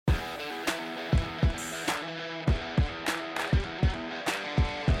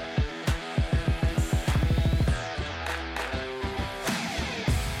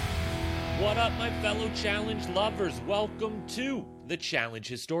fellow challenge lovers, welcome to The Challenge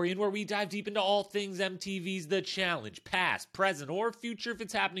Historian, where we dive deep into all things MTV's The Challenge, past, present, or future. If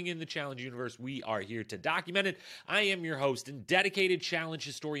it's happening in the Challenge universe, we are here to document it. I am your host and dedicated Challenge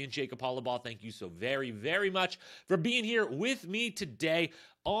historian, Jacob Hollabaugh. Thank you so very, very much for being here with me today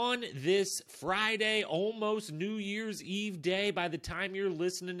on this Friday, almost New Year's Eve day. By the time you're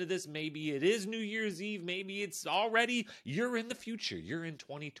listening to this, maybe it is New Year's Eve, maybe it's already, you're in the future, you're in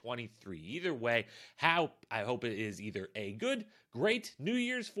 2023. Either way, I hope it is either a good, great New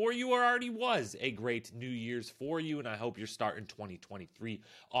Year's for you or already was a great New Year's for you, and I hope you're starting 2023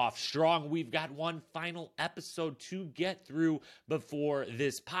 off strong. We've got one final episode to get through before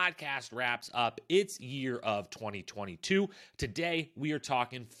this podcast wraps up its year of 2022. Today, we are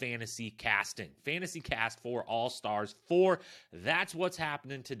talking fantasy casting. Fantasy cast for All-Stars 4. That's what's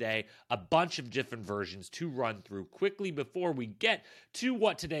happening today. A bunch of different versions to run through quickly before we get to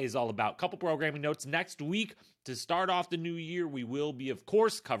what today is all about. Couple programming notes. Next week, to start off the new year, we will be, of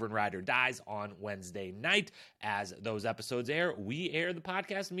course, covering Ride or Dies on Wednesday night. As those episodes air, we air the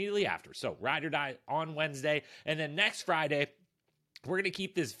podcast immediately after. So Ride or Die on Wednesday. And then next Friday, we're going to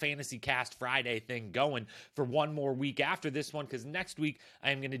keep this Fantasy Cast Friday thing going for one more week after this one, because next week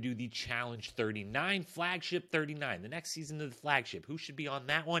I am going to do the Challenge 39, Flagship 39, the next season of the Flagship. Who should be on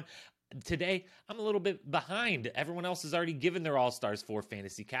that one? Today, I'm a little bit behind. Everyone else has already given their All-Stars 4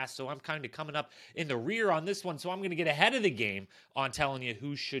 Fantasy Cast, so I'm kind of coming up in the rear on this one. So I'm going to get ahead of the game on telling you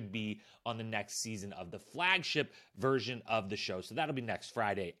who should be on the next season of the Flagship version of the show. So that'll be next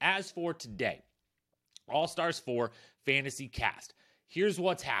Friday. As for today, All-Stars 4 Fantasy Cast. Here's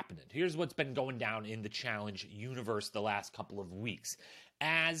what's happening. Here's what's been going down in the Challenge universe the last couple of weeks.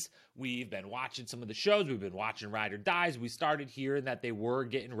 As we've been watching some of the shows, we've been watching Ride or Dies, we started hearing that they were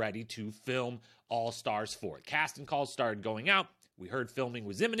getting ready to film All-Stars 4. Casting calls started going out. We heard filming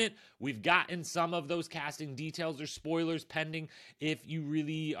was imminent. We've gotten some of those casting details or spoilers pending. If you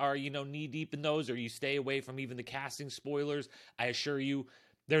really are, knee deep in those, or you stay away from even the casting spoilers, I assure you,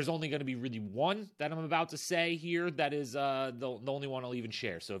 there's only going to be really one that I'm about to say here that is the only one I'll even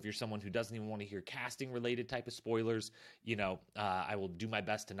share. So if you're someone who doesn't even want to hear casting-related type of spoilers, I will do my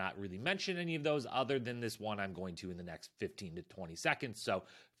best to not really mention any of those other than this one I'm going to in the next 15 to 20 seconds. So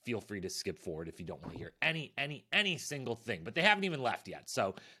feel free to skip forward if you don't want to hear any single thing. But they haven't even left yet.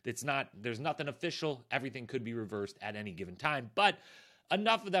 So there's nothing official. Everything could be reversed at any given time. But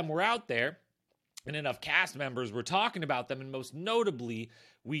enough of them were out there. And enough cast members were talking about them, and most notably,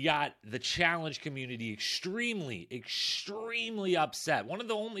 we got the Challenge community extremely upset. One of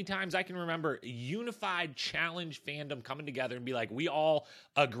the only times I can remember unified Challenge fandom coming together and be like, we all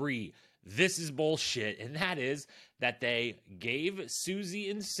agree, this is bullshit. And that is that they gave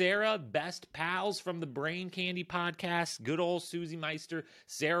Susie and Sarah, best pals from the Brain Candy podcast, good old Susie Meister,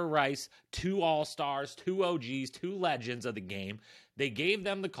 Sarah Rice, 2 All-Stars, 2 OGs, 2 legends of the game. They gave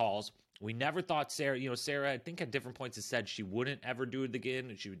them the calls. We never thought Sarah, Sarah, I think at different points has said she wouldn't ever do it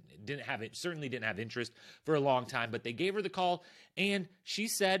again. She certainly didn't have interest for a long time, but they gave her the call, and she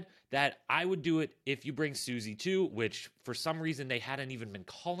said that I would do it if you bring Susie too, which for some reason they hadn't even been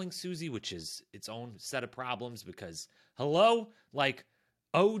calling Susie, which is its own set of problems because, hello,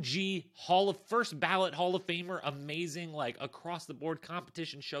 OG first ballot Hall of Famer, amazing, across the board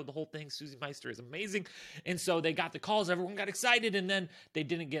competition show, the whole thing. Susie Meister is amazing. And so they got the calls, everyone got excited, and then they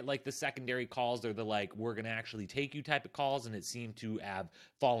didn't get the secondary calls or the we're going to actually take you type of calls, and it seemed to have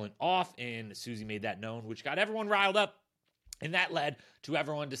fallen off, and Susie made that known, which got everyone riled up, and that led to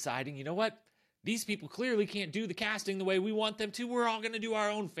everyone deciding, you know what? These people clearly can't do the casting the way we want them to. We're all going to do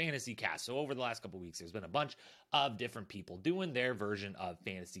our own fantasy cast. So over the last couple of weeks, there's been a bunch of different people doing their version of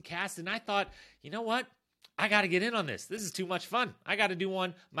fantasy cast. And I thought, you know what? I got to get in on this. This is too much fun. I got to do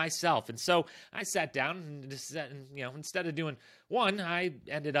one myself. And so I sat down and instead of doing one, I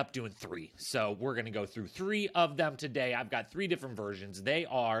ended up doing 3. So we're going to go through 3 of them today. I've got 3 different versions.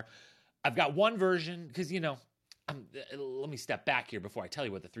 I've got one version because, let me step back here before I tell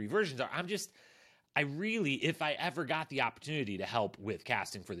you what the 3 versions are. I really, if I ever got the opportunity to help with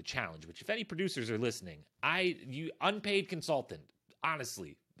casting for the Challenge, which if any producers are listening, unpaid consultant,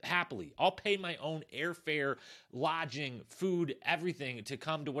 honestly, happily, I'll pay my own airfare, lodging, food, everything to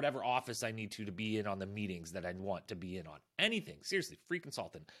come to whatever office I need to be in on the meetings that I want to be in on. Anything, seriously, free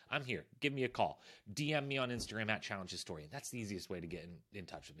consultant. I'm here. Give me a call. DM me on Instagram at Challenge Historian. That's the easiest way to get in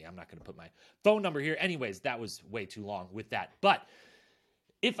touch with me. I'm not going to put my phone number here. Anyways, that was way too long with that. But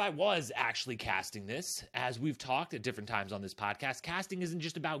if I was actually casting this, as we've talked at different times on this podcast, casting isn't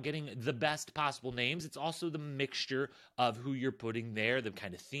just about getting the best possible names. It's also the mixture of who you're putting there, the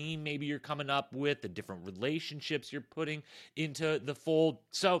kind of theme maybe you're coming up with, the different relationships you're putting into the fold.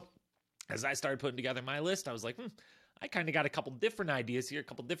 So as I started putting together my list, I was like, I kind of got a couple different ideas here, a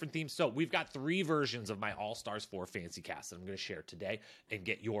couple different themes. So we've got 3 versions of my All-Stars 4 fantasy cast that I'm going to share today and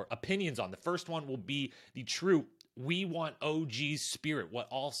get your opinions on. The first one will be the true We Want OGs spirit, what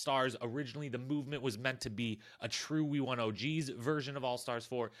All-Stars originally, the movement was meant to be, a true We Want OGs version of All-Stars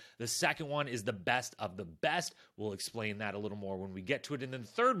 4. The second one is the best of the best. We'll explain that a little more when we get to it. And then the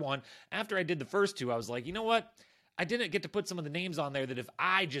third one, after I did the first 2, I was like, you know what? I didn't get to put some of the names on there that if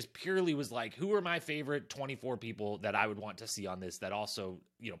I just purely was like, who are my favorite 24 people that I would want to see on this that also,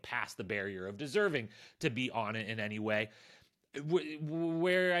 pass the barrier of deserving to be on it in any way,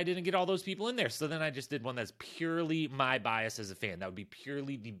 where I didn't get all those people in there. So then I just did one that's purely my bias as a fan. That would be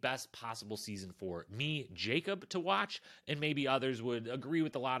purely the best possible season for me, Jacob, to watch, and maybe others would agree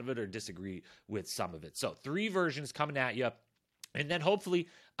with a lot of it or disagree with some of it. So 3 versions coming at you. And then hopefully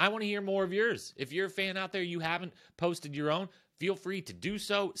I want to hear more of yours. If you're a fan out there, you haven't posted your own, feel free to do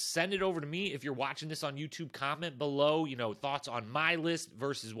so. Send it over to me. If you're watching this on YouTube, comment below, thoughts on my list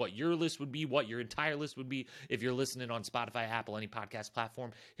versus what your list would be, what your entire list would be. If you're listening on Spotify, Apple, any podcast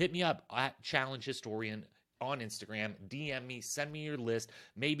platform, hit me up at Challenge Historian on Instagram, DM me, send me your list.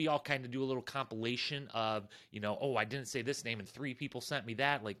 Maybe I'll kind of do a little compilation of, I didn't say this name and 3 people sent me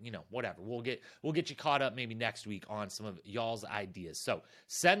that, whatever. We'll get you caught up maybe next week on some of y'all's ideas. So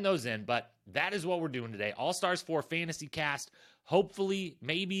send those in, but that is what we're doing today. All-Stars 4 Fantasy Cast. Hopefully,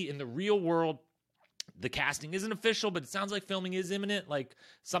 maybe in the real world, the casting isn't official, but it sounds like filming is imminent, like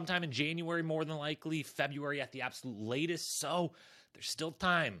sometime in January, more than likely, February at the absolute latest. So there's still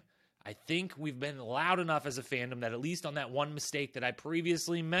time. I think we've been loud enough as a fandom that at least on that one mistake that I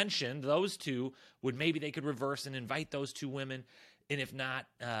previously mentioned, those 2 maybe they could reverse and invite those 2 women. And if not,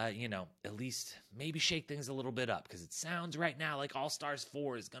 at least maybe shake things a little bit up, because it sounds right now like All-Stars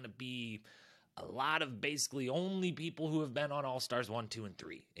 4 is going to be a lot of basically only people who have been on All-Stars 1, 2, and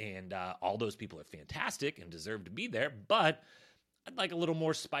 3. And all those people are fantastic and deserve to be there, but I'd like a little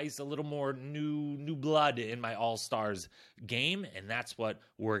more spice, a little more new blood in my All-Stars game, and that's what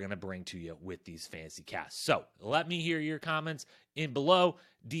we're going to bring to you with these fantasy casts. So let me hear your comments in below,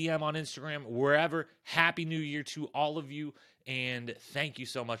 DM on Instagram, wherever. Happy New Year to all of you, and thank you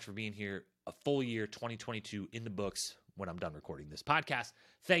so much for being here. A full year, 2022, in the books when I'm done recording this podcast.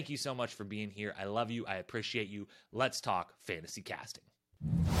 Thank you so much for being here. I love you. I appreciate you. Let's talk fantasy casting.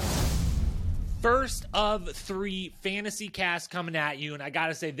 First of 3 fantasy casts coming at you, and I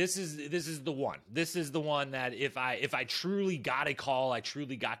gotta say, this is the one. This is the one that if I truly got a call, I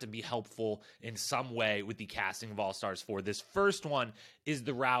truly got to be helpful in some way with the casting of All-Stars 4. This first one is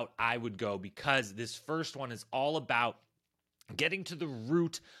the route I would go, because this first one is all about getting to the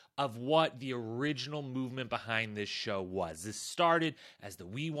root of what the original movement behind this show was. This started as the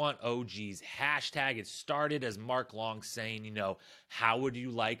We Want OGs hashtag. It started as Mark Long saying, how would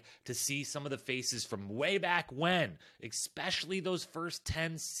you like to see some of the faces from way back when, especially those first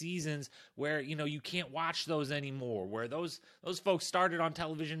 10 seasons where, you can't watch those anymore, where those folks started on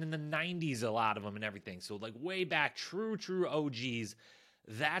television in the 90s, a lot of them and everything. So like way back, true OGs.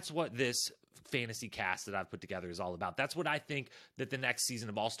 That's what this fantasy cast that I've put together is all about. That's what I think that the next season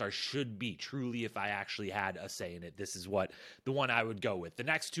of All-Stars should be. Truly, if I actually had a say in it, this is what the one I would go with. The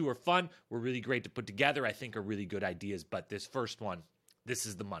next 2 are fun, were really great to put together, I think are really good ideas, but this first one, this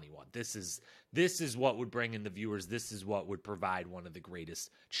is the money one. This is what would bring in the viewers. This is what would provide one of the greatest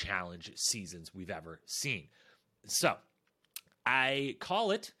challenge seasons we've ever seen. So I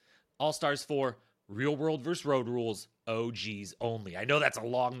call it All-Stars 4 Real World vs. Road Rules OGs only. I know that's a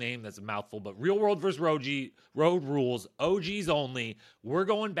long name, that's a mouthful, but Real World vs. Road Rules OGs only. We're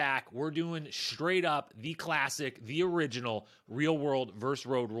going back. We're doing straight up the classic, the original Real World vs.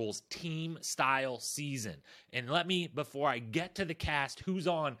 Road Rules team style season. And let me, before I get to the cast, who's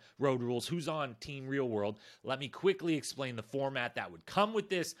on Road Rules, who's on Team Real World, let me quickly explain the format that would come with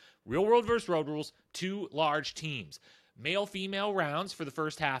this. Real World vs. Road Rules, 2 large teams. Male-female rounds for the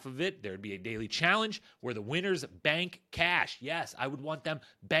first half of it. There'd be a daily challenge where the winners bank cash. Yes, I would want them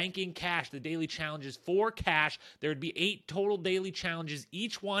banking cash. The daily challenges for cash. There'd be 8 total daily challenges,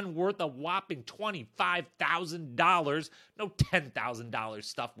 each one worth a whopping $25,000. No $10,000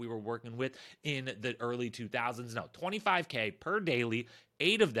 stuff we were working with in the early 2000s. No, $25K per daily,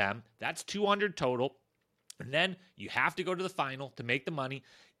 8 of them. That's 200 total. And then you have to go to the final to make the money.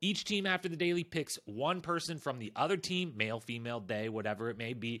 Each team after the daily picks one person from the other team, male, female, they, whatever it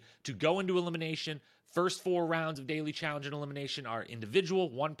may be, to go into elimination. First 4 rounds of daily challenge and elimination are individual,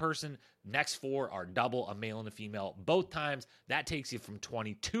 one person. Next 4 are double, a male and a female, both times. That takes you from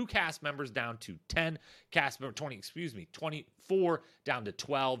 22 cast members down to 24 down to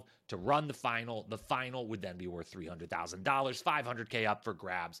 12 to run the final. The final would then be worth $300,000, $500K up for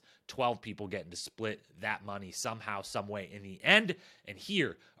grabs, 12 people getting to split that money somehow, some way in the end. And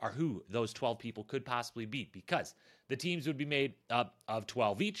here are who those 12 people could possibly be, because the teams would be made up of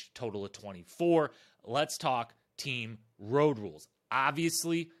 12 each, total of 24. Let's talk team road rules.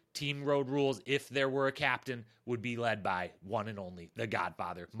 Obviously, team road rules, if there were a captain, would be led by one and only the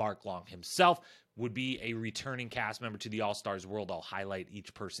Godfather, Mark Long himself, would be a returning cast member to the All-Stars world. I'll highlight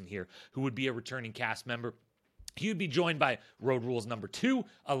each person here who would be a returning cast member. He would be joined by Road Rules number 2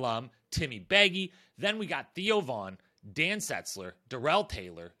 alum, Timmy Beggy. Then we got Theo Vaughn, Dan Setzler, Darrell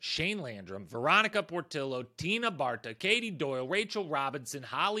Taylor, Shane Landrum, Veronica Portillo, Tina Barta, Katie Doyle, Rachel Robinson,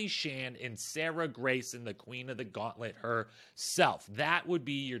 Holly Shand, and Sarah Grayson, the queen of the gauntlet herself. That would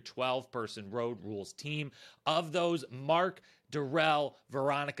be your 12-person Road Rules team. Of those, Mark, Darrell,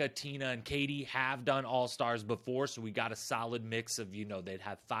 Veronica, Tina, and Katie have done All-Stars before, so we got a solid mix of, they'd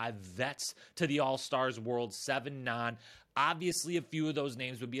have 5 vets to the All-Stars world, 7 non. Obviously, a few of those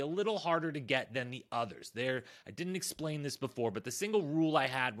names would be a little harder to get than the others. I didn't explain this before, but the single rule I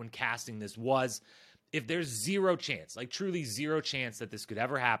had when casting this was, if there's zero chance, like truly zero chance that this could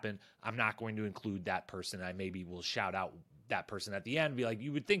ever happen, I'm not going to include that person. I maybe will shout out that person at the end, be like,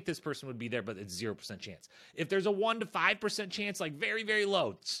 you would think this person would be there, but it's 0% chance. If there's a 1 to 5% chance, like very, very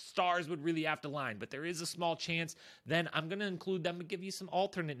low, stars would really have to line, but there is a small chance, then I'm going to include them and give you some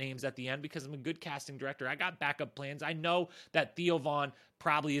alternate names at the end, because I'm a good casting director. I got backup plans. I know that Theo Vaughn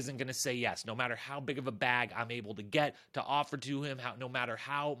probably isn't going to say yes, no matter how big of a bag I'm able to get to offer to him, no matter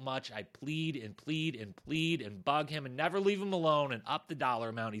how much I plead and plead and plead and bug him and never leave him alone and up the dollar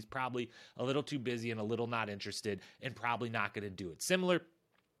amount. He's probably a little too busy and a little not interested and probably not going to do it. Similar,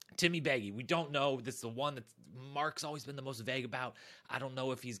 Timmy Beggy, we don't know. This is the one that Mark's always been the most vague about. I don't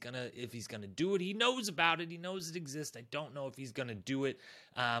know if he's gonna do it. He knows about it. He knows it exists. I don't know if he's gonna do it.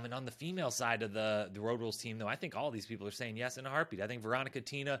 And on the female side of the Road Rules team, though, I think all these people are saying yes in a heartbeat. I think Veronica,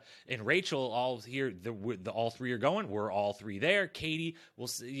 Tina, and Rachel all here. All 3 are going. We're all 3 there. Katie,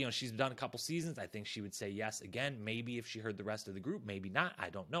 she's done a couple seasons. I think she would say yes again. Maybe if she heard the rest of the group, maybe not. I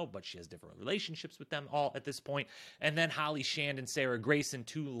don't know. But she has different relationships with them all at this point. And then Holly Shand and Sarah Grayson,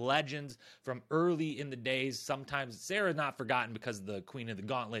 2 legends from early in the days. Sometimes Sarah not forgotten because of the Queen of the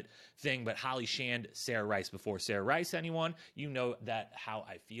Gauntlet thing, but Holly Shand, Sarah Rice before Sarah Rice, anyone, you know that how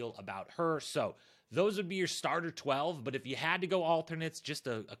I feel about her. So those would be your starter 12, but if you had to go alternates, just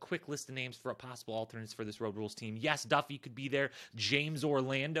a quick list of names for possible alternates for this Road Rules team. Yes, Duffy could be there. James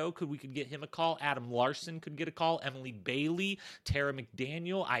Orlando, we could get him a call. Adam Larson could get a call. Emily Bailey, Tara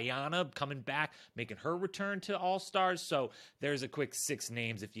McDaniel, Ayana coming back, making her return to All-Stars. So there's a quick 6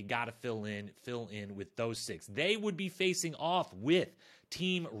 names. If you got to fill in with those 6. They would be facing off with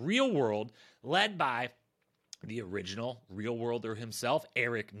Team Real World, led by the original Real Worlder himself.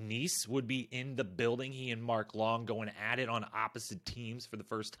 Eric Neese would be in the building. He and Mark Long going at it on opposite teams for the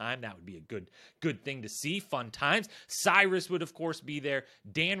first time. That would be a good thing to see. Fun times. Cyrus would, of course, be there.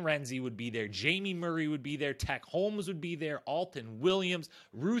 Dan Renzi would be there. Jamie Murray would be there. Tech Holmes would be there. Alton Williams,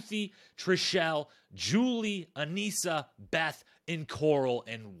 Ruthie, Trishelle, Julie, Anissa, Beth, and Coral.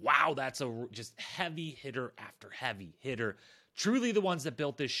 And wow, that's just heavy hitter after heavy hitter. Truly the ones that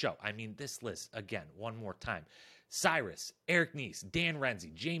built this show. I mean, this list, again, one more time. Cyrus, Eric Neese, Dan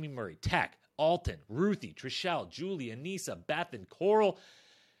Renzi, Jamie Murray, Tech, Alton, Ruthie, Trishelle, Julie, Anissa, Beth, and Coral.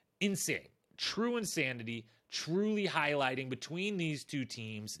 Insane. True insanity. Truly highlighting between these 2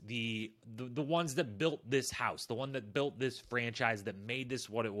 teams, the ones that built this house, the one that built this franchise, that made this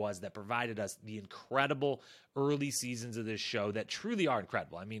what it was, that provided us the incredible early seasons of this show that truly are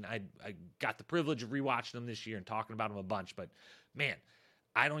incredible. I mean, I got the privilege of rewatching them this year and talking about them a bunch, but man,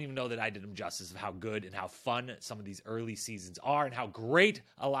 I don't even know that I did them justice of how good and how fun some of these early seasons are and how great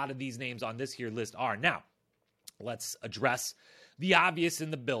a lot of these names on this here list are. Now, let's address the obvious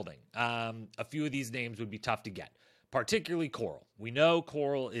in the building. A few of these names would be tough to get, particularly Coral. We know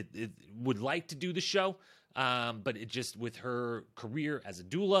Coral it would like to do the show, but it just, with her career as a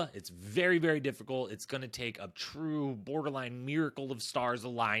doula, it's very, very difficult. It's going to take a true borderline miracle of stars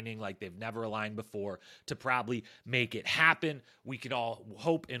aligning like they've never aligned before to probably make it happen. We could all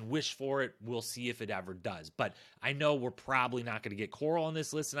hope and wish for it. We'll see if it ever does. But I know we're probably not going to get Coral on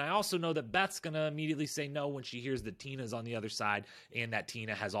this list. And I also know that Beth's going to immediately say no when she hears that Tina's on the other side and that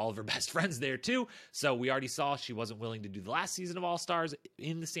Tina has all of her best friends there too. So we already saw she wasn't willing to do the last season of All-Stars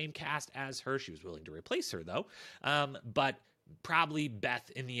in the same cast as her. She was willing to replace her though. But probably Beth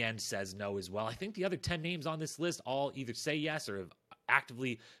in the end says no as well. I think the other 10 names on this list all either say yes or have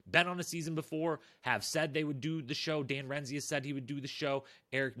actively been on a season before, have said they would do the show. Dan Renzi has said he would do the show.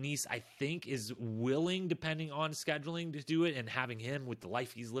 Eric Nies, I think, is willing, depending on scheduling, to do it, and having him with the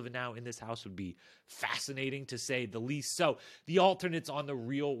life he's living now in this house would be fascinating, to say the least. So the alternates on the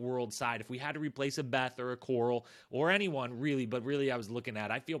Real World side, if we had to replace a Beth or a Coral or anyone really, but really I was looking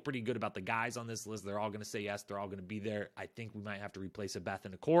at, I feel pretty good about the guys on this list. They're all going to say yes. They're all going to be there. I think we might have to replace a Beth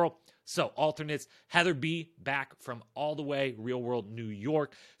and a Coral. So alternates, Heather B, back from all the way Real World New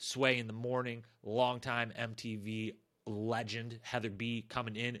York. Sway in the morning, longtime MTV legend Heather B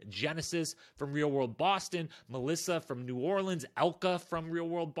coming in. Genesis from Real World Boston, Melissa from New Orleans, Elka from Real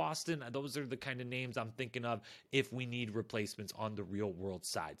World Boston. Those are the kind of names I'm thinking of if we need replacements on the Real World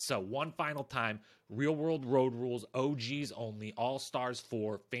side. So one final time, Real World Road Rules, OGs only, All Stars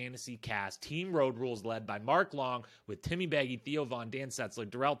 4, Fantasy Cast, Team Road Rules led by Mark Long with Timmy Baggy, Theo Vaughn, Dan Setzler,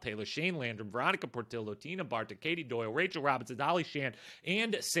 Darrell Taylor, Shane Landrum, Veronica Portillo, Tina Barta, Katie Doyle, Rachel Robinson, Holly Shan,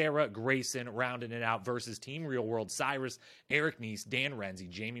 and Sarah Grayson rounding it out versus Team Real World, Cyrus, Eric Nies, Dan Renzi,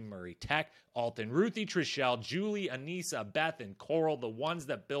 Jamie Murray, Tech, Alton, Ruthie Trishelle, Julie, Anissa, Beth, and Coral, the ones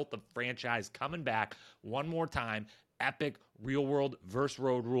that built the franchise, coming back one more time. Epic Real World versus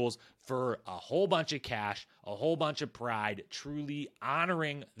Road Rules for a whole bunch of cash, a whole bunch of pride, truly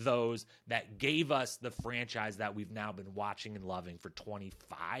honoring those that gave us the franchise that we've now been watching and loving for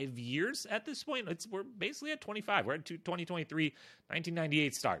 25 years at this point. We're basically at 25. We're at 2023,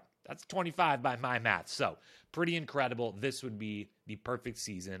 1998 start. That's 25 by my math. So pretty incredible. This would be the perfect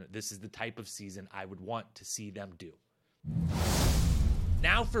season. This is the type of season I would want to see them do.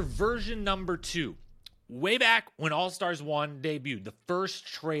 Now for version number 2. Way back when All Stars 1 debuted, the first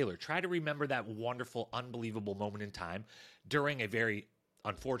trailer, try to remember that wonderful, unbelievable moment in time during a very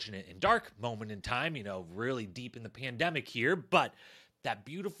unfortunate and dark moment in time, really deep in the pandemic here, but that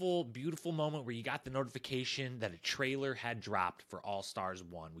beautiful, beautiful moment where you got the notification that a trailer had dropped for All Stars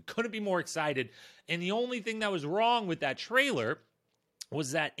 1. We couldn't be more excited, and the only thing that was wrong with that trailer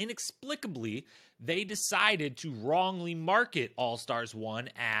was that inexplicably they decided to wrongly market All Stars 1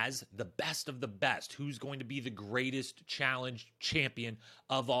 as the best of the best. Who's going to be the greatest challenge champion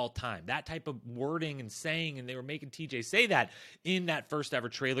of all time? That type of wording and saying, and they were making TJ say that in that first ever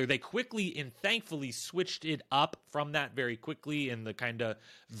trailer. They quickly and thankfully switched it up from that very quickly, and the kind of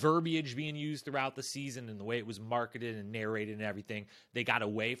verbiage being used throughout the season and the way it was marketed and narrated and everything. They got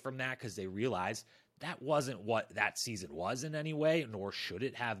away from that because they realized that wasn't what that season was in any way, nor should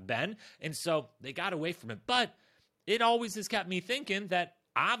it have been. And so they got away from it. But it always has kept me thinking that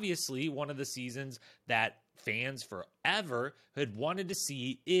obviously one of the seasons that fans forever had wanted to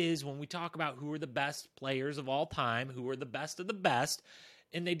see is when we talk about who are the best players of all time, who are the best of the best.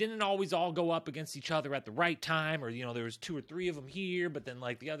 And they didn't always all go up against each other at the right time, or, there was 2 or 3 of them here, but then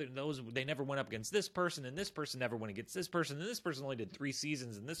they never went up against this person, and this person never went against this person, and this person only did 3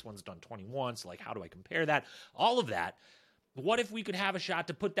 seasons, and this one's done 21, so how do I compare that? All of that. What if we could have a shot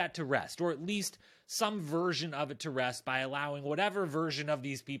to put that to rest, or at least some version of it to rest, by allowing whatever version of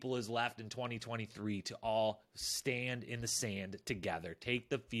these people is left in 2023 to all stand in the sand together, take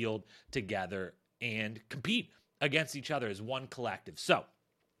the field together, and compete against each other as one collective. So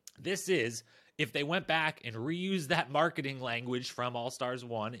this is, if they went back and reused that marketing language from All Stars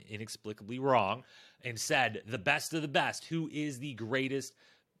 1, inexplicably wrong, and said the best of the best, who is the greatest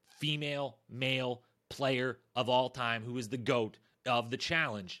female, male player of all time, who is the GOAT of the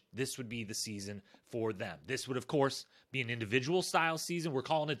challenge, this would be the season for them. This would, of course, be an individual style season. We're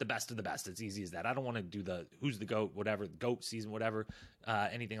calling it the best of the best. It's easy as that. I don't want to do the who's the GOAT, whatever, GOAT season, whatever,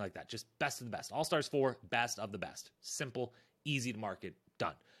 anything like that. Just best of the best. All Stars 4, best of the best. Simple, easy to market,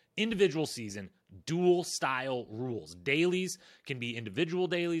 done. Individual season, dual style rules. Dailies can be individual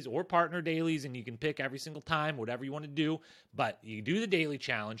dailies or partner dailies, and you can pick every single time whatever you want to do, but you do the daily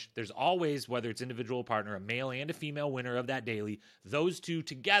challenge. There's always, whether it's individual or partner, a male and a female winner of that daily. Those two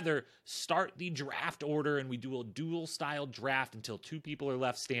together start the draft order, and we do a dual style draft until 2 people are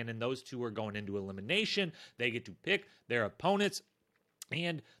left standing. Those 2 are going into elimination. They get to pick their opponents.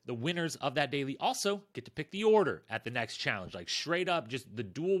 And the winners of that daily also get to pick the order at the next challenge. Straight up, just the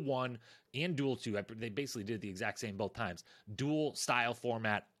dual 1 and dual 2. They basically did the exact same both times. Dual style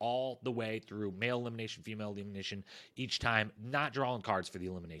format all the way through. Male elimination, female elimination each time. Not drawing cards for the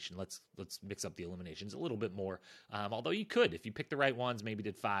elimination. Let's mix up the eliminations a little bit more. Although you could, if you pick the right ones, maybe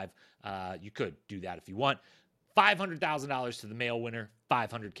did 5, you could do that if you want. $500,000 to the male winner,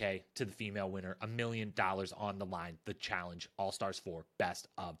 $500K to the female winner, $1 million on the line. The challenge, All Stars 4, best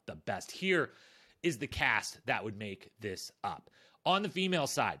of the best. Here is the cast that would make this up. On the female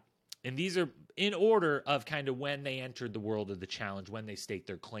side, and these are in order of kind of when they entered the world of the challenge, when they staked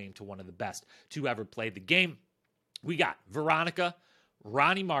their claim to one of the best to ever play the game. We got Veronica,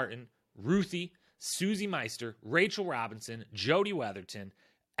 Ronnie Martin, Ruthie, Susie Meister, Rachel Robinson, Jody Weatherton,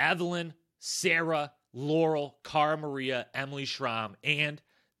 Evelyn, Sarah, Laurel, Cara Maria, Emily Schramm, and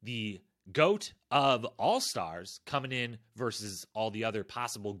the GOAT of All-Stars coming in versus all the other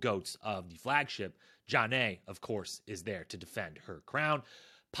possible GOATs of the flagship. Janae, of course, is there to defend her crown.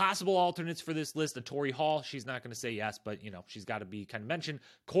 Possible alternates for this list, a Tori Hall. She's not going to say yes, but, she's got to be kind of mentioned.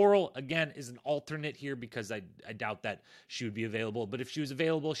 Coral, again, is an alternate here because I doubt that she would be available. But if she was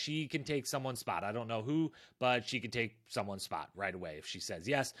available, she can take someone's spot. I don't know who, but she could take someone's spot right away if she says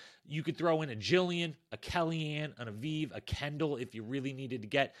yes. You could throw in a Jillian, a Kellyanne, an Aviv, a Kendall if you really needed to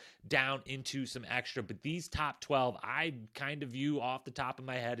get down into some extra. But these top 12, I kind of view off the top of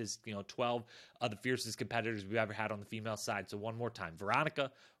my head as, 12 of the fiercest competitors we've ever had on the female side. So one more time,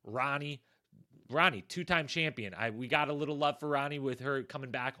 Veronica, Ronnie, two-time champion. We got a little love for Ronnie with her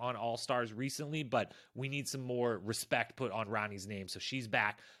coming back on All-Stars recently, but we need some more respect put on Ronnie's name. So she's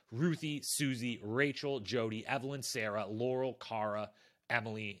back. Ruthie, Susie, Rachel, Jody, Evelyn, Sarah, Laurel, Cara,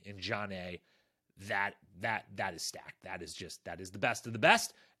 Emily, and Janae. That is stacked. That is the best of the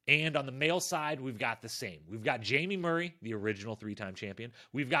best. And on the male side, we've got the same. We've got Jamie Murray, the original 3-time champion.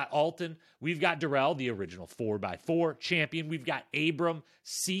 We've got Alton. We've got Darrell, the original 4x4 champion. We've got Abram,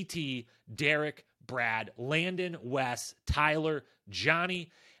 CT, Derek, Brad, Landon, Wes, Tyler,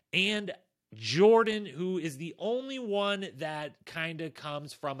 Johnny, and Jordan, who is the only one that kind of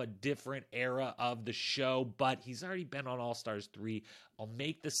comes from a different era of the show, but he's already been on All-Stars 3. I'll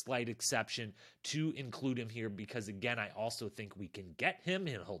make the slight exception to include him here because, again, I also think we can get him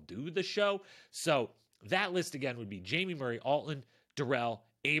and he'll do the show. So that list, again, would be Jamie Murray, Alton, Darrell,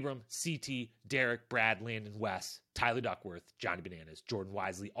 Abram, CT, Derek, Brad, Landon, Wes, Tyler Duckworth, Johnny Bananas, Jordan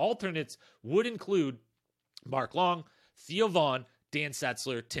Wisely. Alternates would include Mark Long, Theo Vaughn, Dan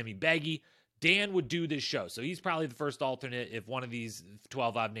Setzler, Timmy Beggy. Dan would do this show, so he's probably the first alternate if one of these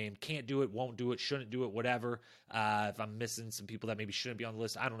 12 I've named can't do it, won't do it, shouldn't do it, whatever. If I'm missing some people that maybe shouldn't be on the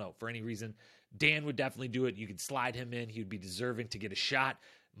list, I don't know, for any reason, Dan would definitely do it. You could slide him in. He would be deserving to get a shot.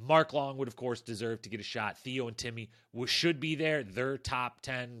 Mark Long would, of course, deserve to get a shot. Theo and Timmy should be there. They're top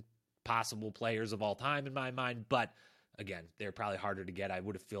 10 possible players of all time in my mind, but again, they're probably harder to get. I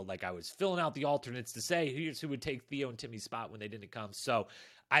would have felt like I was filling out the alternates to say here's who would take Theo and Timmy's spot when they didn't come. So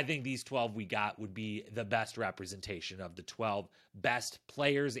I think these 12 we got would be the best representation of the 12 best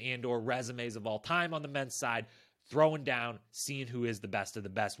players and or resumes of all time on the men's side, throwing down, seeing who is the best of the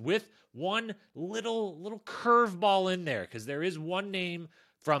best with one little curveball in there, because there is one name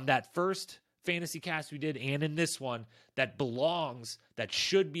from that first fantasy cast we did and in this one that belongs, that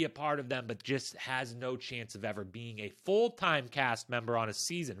should be a part of them, but just has no chance of ever being a full-time cast member on a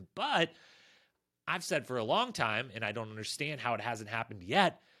season. But I've said for a long time, and I don't understand how it hasn't happened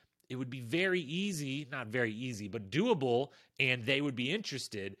yet, it would be very easy, not very easy, but doable, and they would be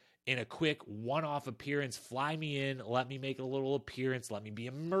interested in a quick one-off appearance. Fly me in, let me make a little appearance, let me be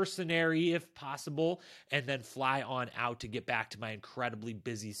a mercenary if possible, and then fly on out to get back to my incredibly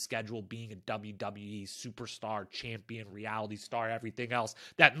busy schedule being a WWE superstar, champion, reality star, everything else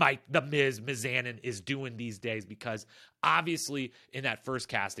that Mike the Miz Mizanin is doing these days, because obviously in that first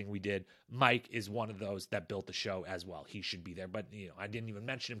casting we did, Mike is one of those that built the show as well. He should be there, but I didn't even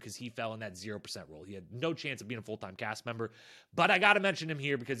mention him because he fell in that 0% role. He had no chance of being a full-time cast member, but I got to mention him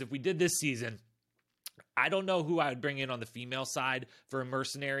here because if we did this season, I don't know who I would bring in on the female side for a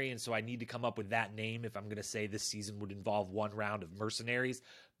mercenary, and so I need to come up with that name if I'm going to say this season would involve one round of mercenaries.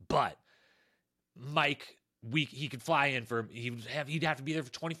 But Mike, he could fly in for, he'd have to be there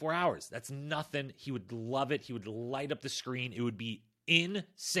for 24 hours. That's nothing. He would love it. He would light up the screen. It would be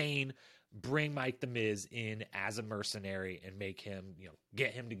insane. Bring Mike the Miz in as a mercenary and make him,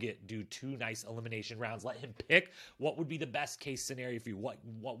 get him to do 2 nice elimination rounds. Let him pick what would be the best case scenario for you. What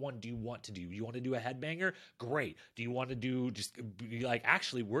one do you want to do? You want to do a headbanger? Great. Do you want to do just like,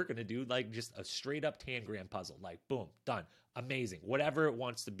 actually, we're going to do like just a straight up tangram puzzle. Like, boom, done. Amazing. Whatever it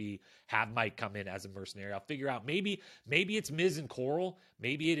wants to be, have Mike come in as a mercenary. I'll figure out, maybe it's Miz and Coral.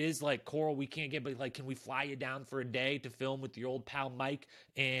 Maybe it is like, Coral, we can't get, but like, can we fly you down for a day to film with your old pal Mike?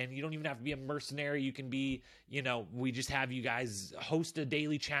 And you don't even have to be a mercenary. You can be, we just have you guys host a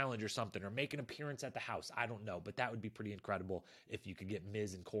daily challenge or something, or make an appearance at the house. I don't know, but that would be pretty incredible if you could get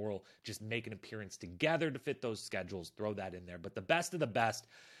Miz and Coral just make an appearance together to fit those schedules. Throw that in there. But the best of the best,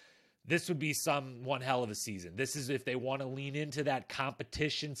 this would be one hell of a season. This is if they want to lean into that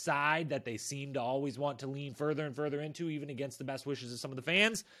competition side that they seem to always want to lean further and further into, even against the best wishes of some of the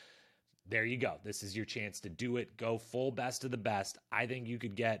fans. There you go. This is your chance to do it. Go full best of the best. I think you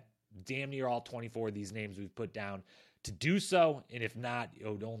could get damn near all 24 of these names we've put down to do so. And if not, it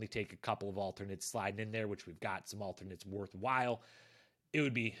would only take a couple of alternates sliding in there, which we've got some alternates worthwhile. it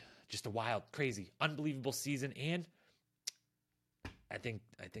would be just a wild, crazy, unbelievable season. And I think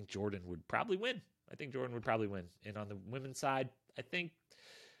Jordan would probably win. And on the women's side, I think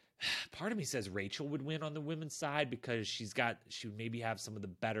part of me says Rachel would win on the women's side because she would maybe have some of the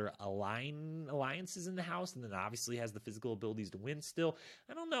better alliances in the house, and then obviously has the physical abilities to win still.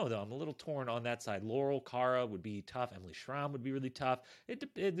 I don't know, though. I'm a little torn on that side. Laurel, Cara would be tough. Emily Schramm would be really tough. It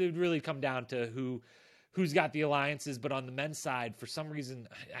would really come down to who's got the alliances. But on the men's side, for some reason,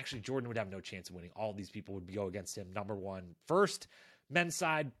 actually Jordan would have no chance of winning. All these people would go against him. Number one. First, men's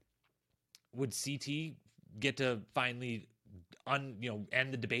side, would CT get to finally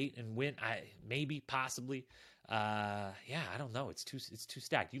end the debate and win? Maybe, possibly. I don't know. It's too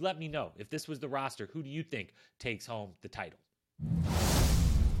stacked. You let me know. If this was the roster, who do you think takes home the title?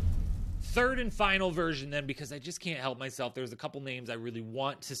 Third and final version then, because I just can't help myself. There's a couple names I really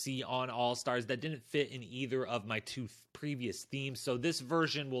want to see on All-Stars that didn't fit in either of my two previous themes. So this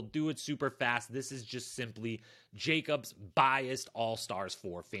version will do it super fast. This is just simply Jacob's biased All-Stars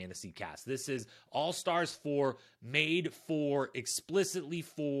 4 fantasy cast. This is All-Stars 4 made explicitly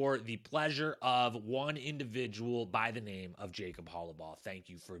for the pleasure of one individual by the name of Jacob Hollaball. Thank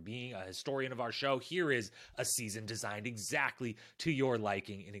you for being a historian of our show. Here is a season designed exactly to your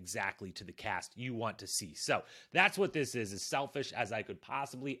liking and exactly to the cast you want to see. So that's what this is, as selfish as I could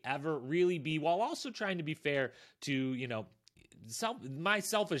possibly ever really be, while also trying to be fair to, my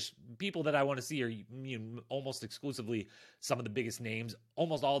selfish people that I want to see are almost exclusively some of the biggest names.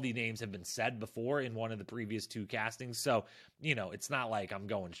 Almost all the names have been said before in one of the previous two castings. So, it's not like I'm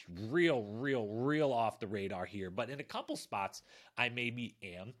going real off the radar here. But in a couple spots, I maybe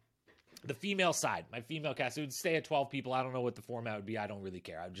am. The female side, my female cast, it would stay at 12 people. I don't know what the format would be. I don't really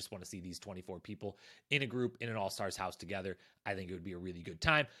care. I just want to see these 24 people in a group in an All-Stars house together. I think it would be a really good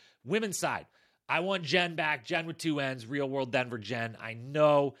time. Women's side, I want Jen back. Jen with two N's, Real World Denver Jen. I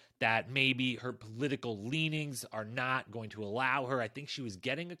know that maybe her political leanings are not going to allow her. I think she was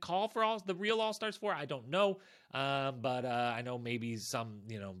getting a call for the real All-Stars 4. I don't know. But I know maybe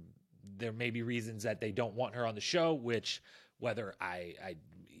there may be reasons that they don't want her on the show, which whether I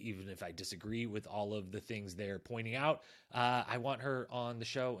even if I disagree with all of the things they're pointing out, I want her on the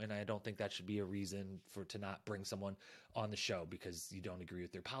show, and I don't think that should be a reason to not bring someone on the show because you don't agree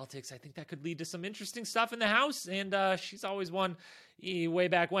with their politics. I think that could lead to some interesting stuff in the house, and she's always one way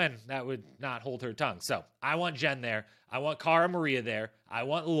back when that would not hold her tongue. So I want Jen there. I want Cara Maria there. I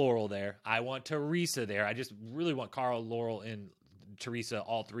want Laurel there. I want Teresa there. I just really want Cara, Laurel, and Teresa,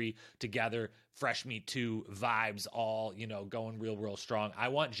 all three together. Fresh Meat 2 vibes, all, going real strong. I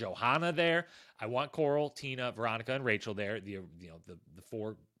want Johanna there. I want Coral, Tina, Veronica, and Rachel there. The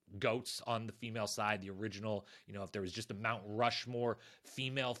four goats on the female side, the original, if there was just a Mount Rushmore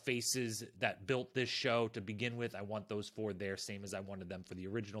female faces that built this show to begin with, I want those four there, same as I wanted them for the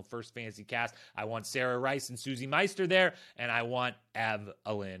original first fantasy cast. I want Sarah Rice and Susie Meister there, and I want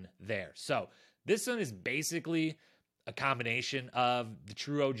Evelyn there. So this one is basically a combination of the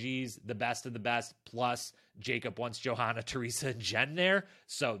true OGs, the best of the best, plus Jacob wants Johanna, Teresa, and Jen there.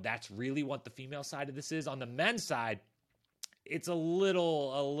 So that's really what the female side of this is. On the men's side, it's a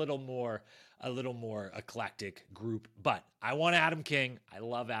little more eclectic group, but I want Adam King. I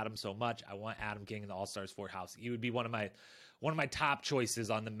love Adam so much. I want Adam King in the All-Stars 4 house. He would be one of my top choices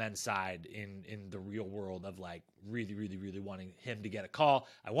on the men's side in the real world of like really wanting him to get a call.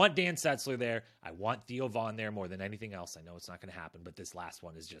 I want Dan Setzler there. I want Theo Vaughn there more than anything else. I know it's not going to happen, but this last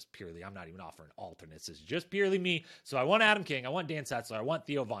one is just purely, I'm not even offering alternates. It's just purely me. So I want Adam King. I want Dan Setzler. I want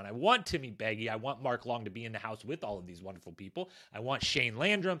Theo Vaughn. I want Timmy Beggy. I want Mark Long to be in the house with all of these wonderful people. I want Shane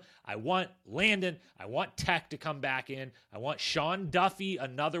Landrum. I want Landon. I want Tech to come back in. I want Sean Duffy,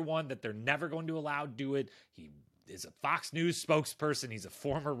 another one that they're never going to allow do it. He is a Fox News spokesperson. He's a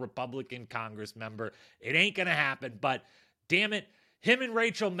former Republican Congress member. It ain't going to happen, but damn it, him and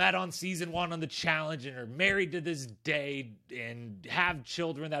Rachel met on season 1 on The Challenge and are married to this day and have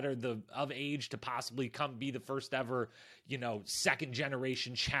children that are of age to possibly be the first ever, second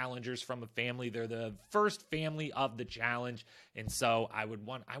generation challengers from a family. They're the first family of The Challenge. And so I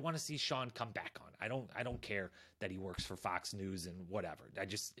want to see Sean come back on. I don't care that he works for Fox News and whatever.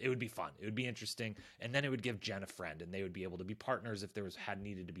 It would be fun. It would be interesting. And then it would give Jen a friend and they would be able to be partners if had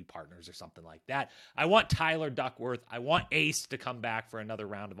needed to be partners or something like that. I want Tyler Duckworth. I want Ace to come back for another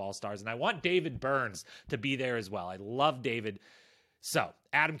round of All-Stars. And I want David Burns to be there as well. I love David. So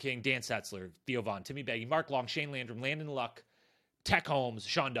Adam King, Dan Setzler, Theo Vaughn, Timmy Beggy, Mark Long, Shane Landrum, Landon Luck, Tech Holmes,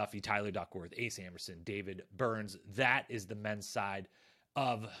 Sean Duffy, Tyler Duckworth, Ace Amerson, David Burns. That is the men's side.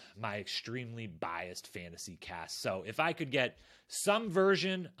 of my extremely biased fantasy cast. So if I could get some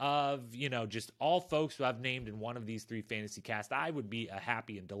version of, just all folks who I've named in one of these 3 fantasy casts, I would be a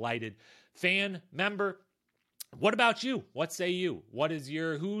happy and delighted fan member. What about you? What say you? What is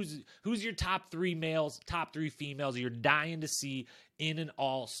your who's your top 3 males, top 3 females you're dying to see in an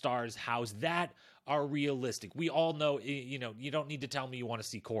all-stars house that are realistic? We all know, you don't need to tell me you want to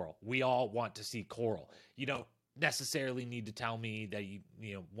see Coral. We all want to see Coral. You don't necessarily need to tell me that you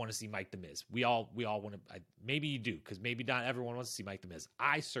want to see Mike the Miz. We all want to. Maybe you do, because maybe not everyone wants to see Mike the Miz.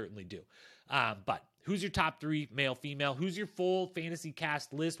 I certainly do. But who's your top 3 male, female? Who's your full fantasy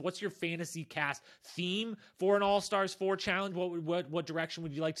cast list? What's your fantasy cast theme for an All-Stars 4 challenge? What direction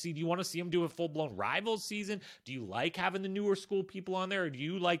would you like to see? Do you want to see them do a full-blown Rivals season? Do you like having the newer school people on there? Or do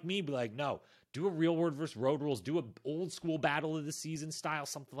you, like me, be like, no, do a Real World versus Road Rules, do a old school battle of the season style,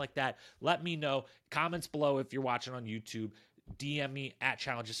 something like that? Let me know. Comments below if you're watching on YouTube. DM me at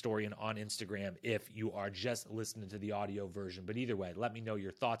Challenge Historian on Instagram if you are just listening to the audio version. But either way, let me know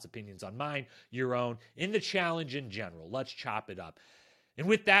your thoughts, opinions on mine, your own, in the challenge in general. Let's chop it up. And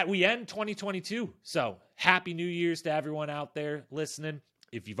with that, we end 2022. So happy New Year's to everyone out there listening.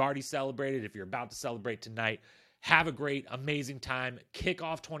 If you've already celebrated, if you're about to celebrate tonight, have a great, amazing time. Kick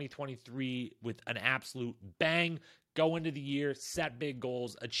off 2023 with an absolute bang. Go into the year, set big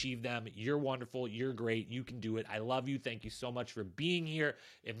goals, achieve them. You're wonderful. You're great. You can do it. I love you. Thank you so much for being here.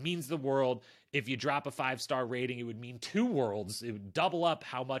 It means the world. If you drop a 5-star rating, it would mean 2 worlds. It would double up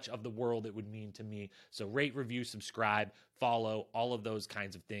how much of the world it would mean to me. So rate, review, subscribe, follow, all of those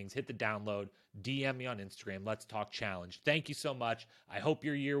kinds of things. Hit the download. DM me on Instagram. Let's talk challenge. Thank you so much. I hope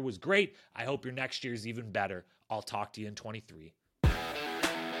your year was great. I hope your next year is even better. I'll talk to you in 23.